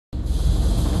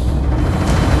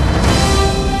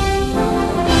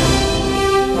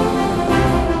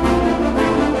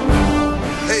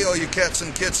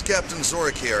it's Captain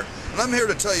Zorikh here, and I'm here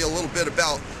to tell you a little bit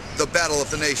about the Battle of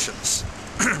the Nations.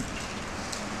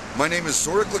 My name is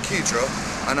Zorikh,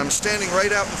 and I'm standing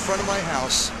right out in front of my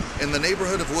house in the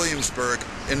neighborhood of Williamsburg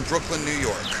in Brooklyn, New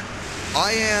York.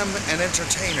 I am an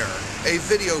entertainer, a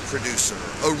video producer,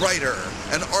 a writer,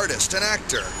 an artist, an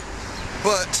actor,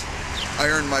 but I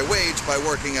earn my wage by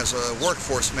working as a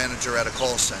workforce manager at a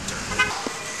call center.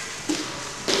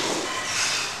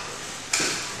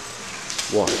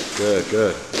 One, good,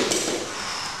 good.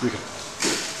 You can.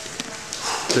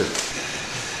 Two.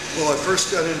 Well, I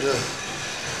first got into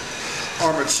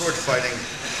armored sword fighting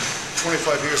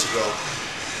 25 years ago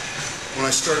when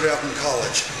I started out in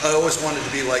college. I always wanted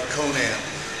to be like Conan,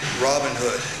 Robin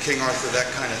Hood, King Arthur, that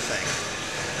kind of thing.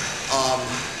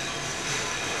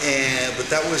 But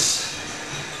that was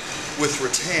with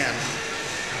rattan,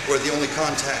 where the only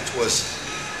contact was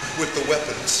with the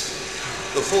weapons.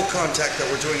 The full contact that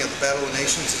we're doing at the Battle of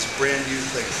Nations is a brand new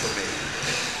thing for me.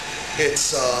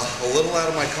 It's a little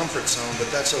out of my comfort zone, but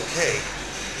that's okay.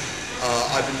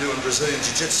 I've been doing Brazilian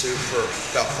Jiu-Jitsu for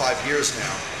about 5 years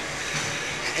now.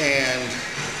 And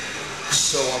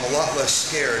so I'm a lot less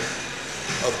scared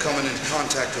of coming into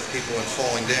contact with people and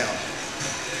falling down.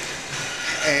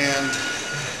 And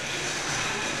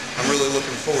I'm really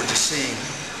looking forward to seeing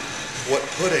what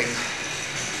putting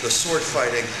the sword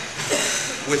fighting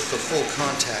with the full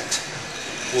contact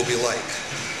will be like.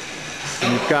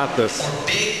 You've got this.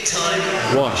 Big time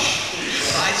Wash.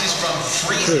 Rises from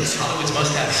freezing. Hollywood's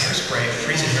must-have hairspray.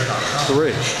 Freezinghair.com.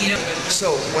 Three.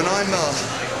 So when I'm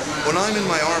in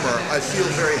my armor, I feel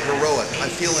very heroic. I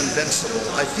feel invincible.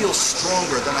 I feel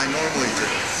stronger than I normally do.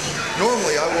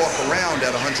 Normally, I walk around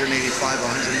at 185,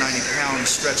 190 pounds,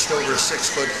 stretched over a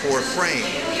 6'4" frame.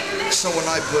 So when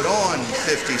I put on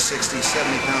 50, 60,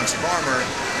 70 pounds of armor,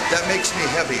 that makes me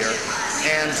heavier.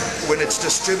 And when it's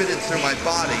distributed through my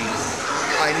body,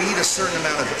 I need a certain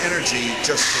amount of energy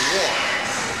just to walk.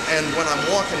 And when I'm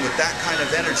walking with that kind of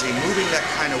energy, moving that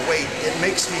kind of weight, it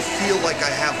makes me feel like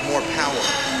I have more power,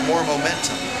 more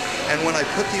momentum. And when I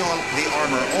put the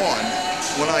armor on,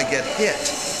 when I get hit,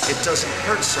 it doesn't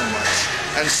hurt so much.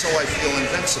 And so I feel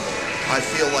invincible. I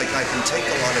feel like I can take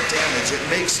a lot of damage. It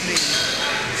makes me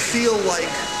feel like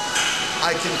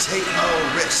I can take more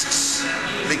risks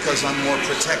because I'm more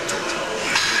protected.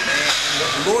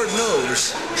 And Lord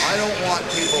knows, I don't want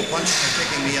people punching and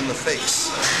kicking me in the face.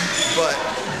 But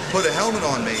put a helmet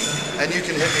on me, and you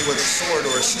can hit me with a sword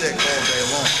or a stick all day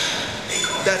long.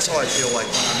 That's how I feel like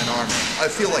when I'm in armor. I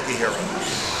feel like a hero.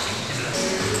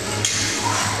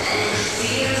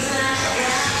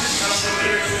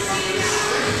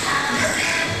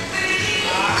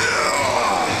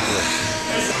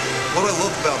 What I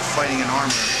love about fighting in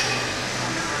armor,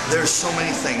 there's so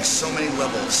many things, so many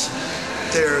levels.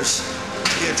 There's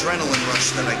the adrenaline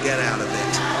rush that I get out of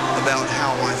it, about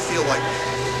how I feel like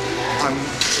I'm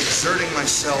exerting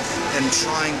myself and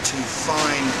trying to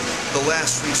find the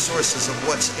last resources of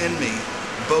what's in me,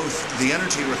 both the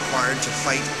energy required to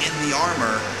fight in the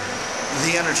armor,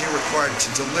 the energy required to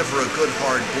deliver a good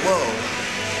hard blow,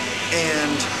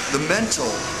 and the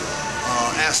mental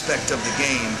aspect of the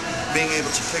game, being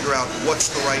able to figure out what's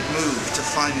the right move, to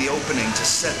find the opening, to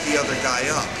set the other guy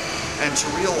up, and to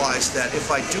realize that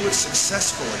if I do it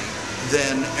successfully,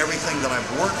 then everything that I've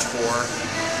worked for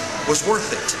was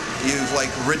worth it. You've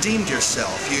redeemed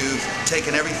yourself. You've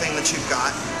taken everything that you've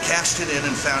got, cashed it in,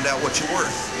 and found out what you're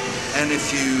worth. And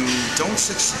if you don't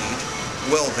succeed,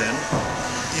 well then,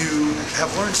 you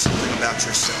have learned something about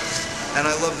yourself. And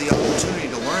I love the opportunity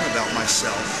to learn about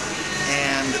myself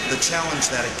and the challenge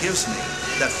that it gives me,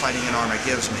 that fighting in armor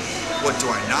gives me. What do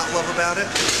I not love about it?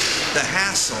 The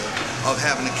hassle of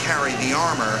having to carry the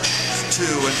armor to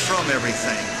and from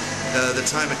everything. The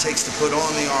time it takes to put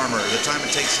on the armor, the time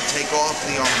it takes to take off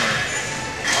the armor,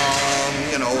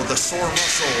 the sore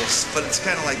muscles. But it's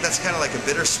that's kind of like a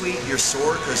bittersweet. You're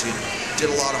sore because you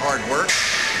did a lot of hard work,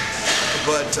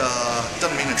 but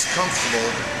doesn't mean it's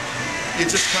comfortable. You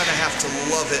just kind of have to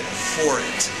love it for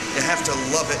it. You have to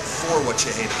love it for what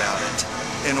you hate about it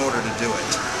in order to do it.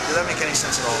 Does that make any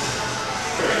sense at all?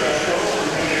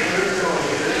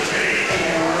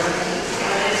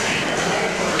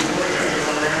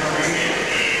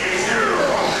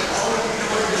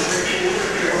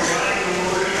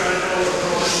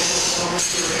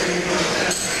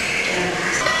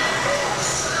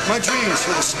 My dreams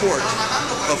for the sport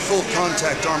of full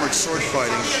contact armored sword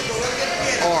fighting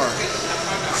are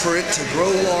for it to grow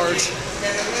large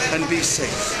and be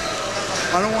safe.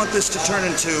 I don't want this to turn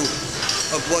into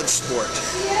a blood sport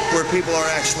where people are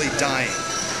actually dying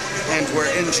and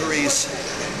where injuries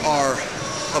are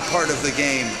a part of the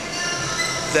game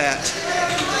that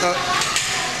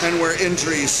and where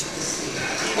injuries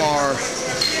are,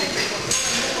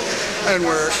 and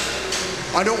where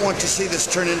I don't want to see this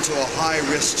turn into a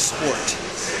high-risk sport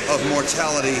of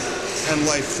mortality and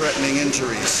life-threatening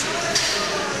injuries.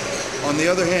 On the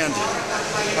other hand,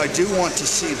 I do want to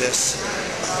see this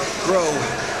grow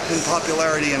in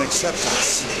popularity and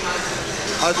acceptance.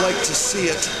 I'd like to see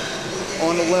it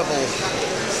on a level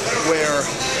where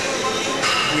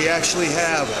we actually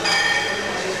have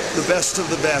the best of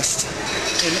the best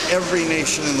in every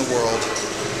nation in the world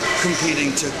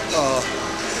competing to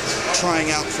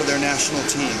trying out for their national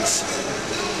teams,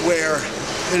 where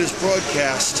it is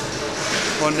broadcast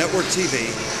on network TV,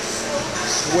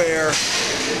 where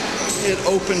it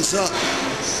opens up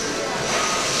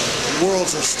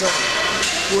worlds of study,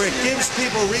 where it gives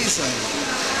people reason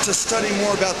to study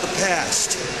more about the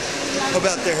past,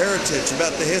 about their heritage,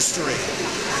 about the history,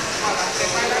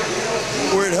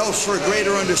 where it helps for a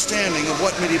greater understanding of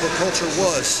what medieval culture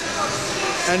was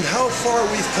and how far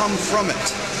we've come from it.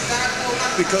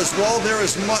 Because while there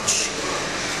is much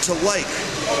to like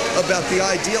about the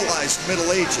idealized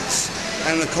Middle Ages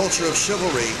and the culture of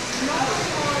chivalry,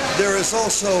 there is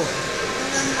also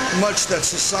much that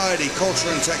society, culture,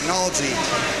 and technology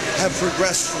have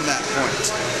progressed from that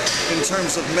point in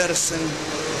terms of medicine,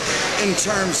 in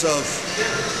terms of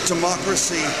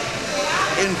democracy,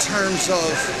 in terms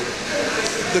of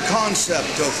the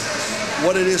concept of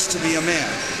what it is to be a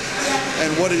man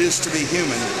and what it is to be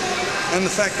human, and the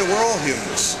fact that we're all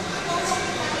humans.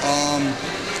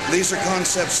 These are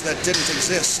concepts that didn't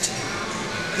exist.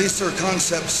 These are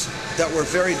concepts that were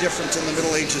very different in the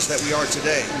Middle Ages that we are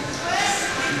today.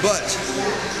 But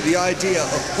the idea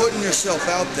of putting yourself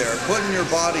out there, putting your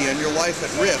body and your life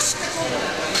at risk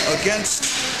against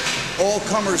all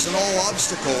comers and all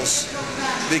obstacles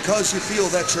because you feel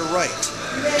that you're right,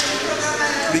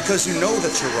 because you know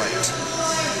that you're right.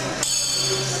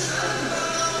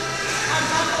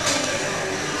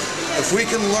 If we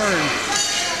can learn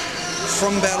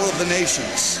from Battle of the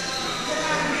Nations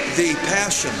the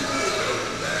passion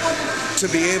to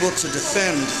be able to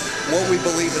defend what we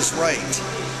believe is right,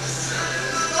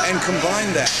 and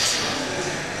combine that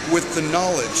with the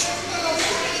knowledge,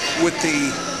 with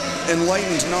the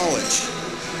enlightened knowledge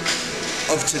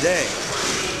of today,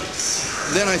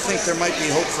 then I think there might be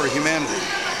hope for humanity.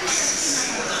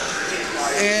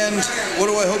 And what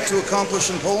do I hope to accomplish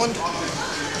in Poland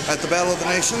at the Battle of the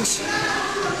Nations?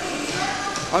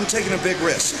 I'm taking a big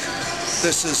risk.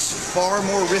 This is far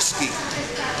more risky,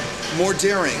 more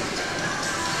daring,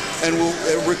 and will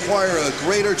require a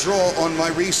greater draw on my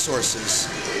resources: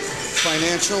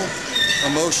 financial,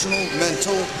 emotional,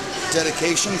 mental,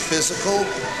 dedication, physical,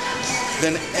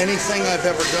 than anything I've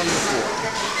ever done before.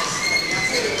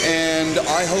 And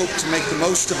I hope to make the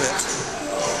most of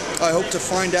it. I hope to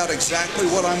find out exactly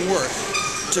what I'm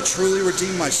worth to truly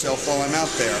redeem myself while I'm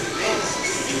out there.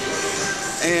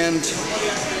 And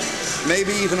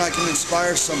maybe even I can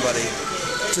inspire somebody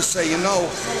to say, you know,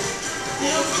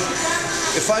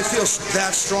 if I feel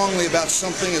that strongly about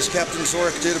something as Captain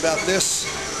Zorikh did about this,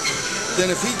 then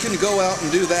if he can go out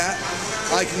and do that,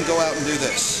 I can go out and do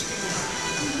this.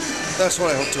 That's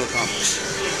what I hope to accomplish.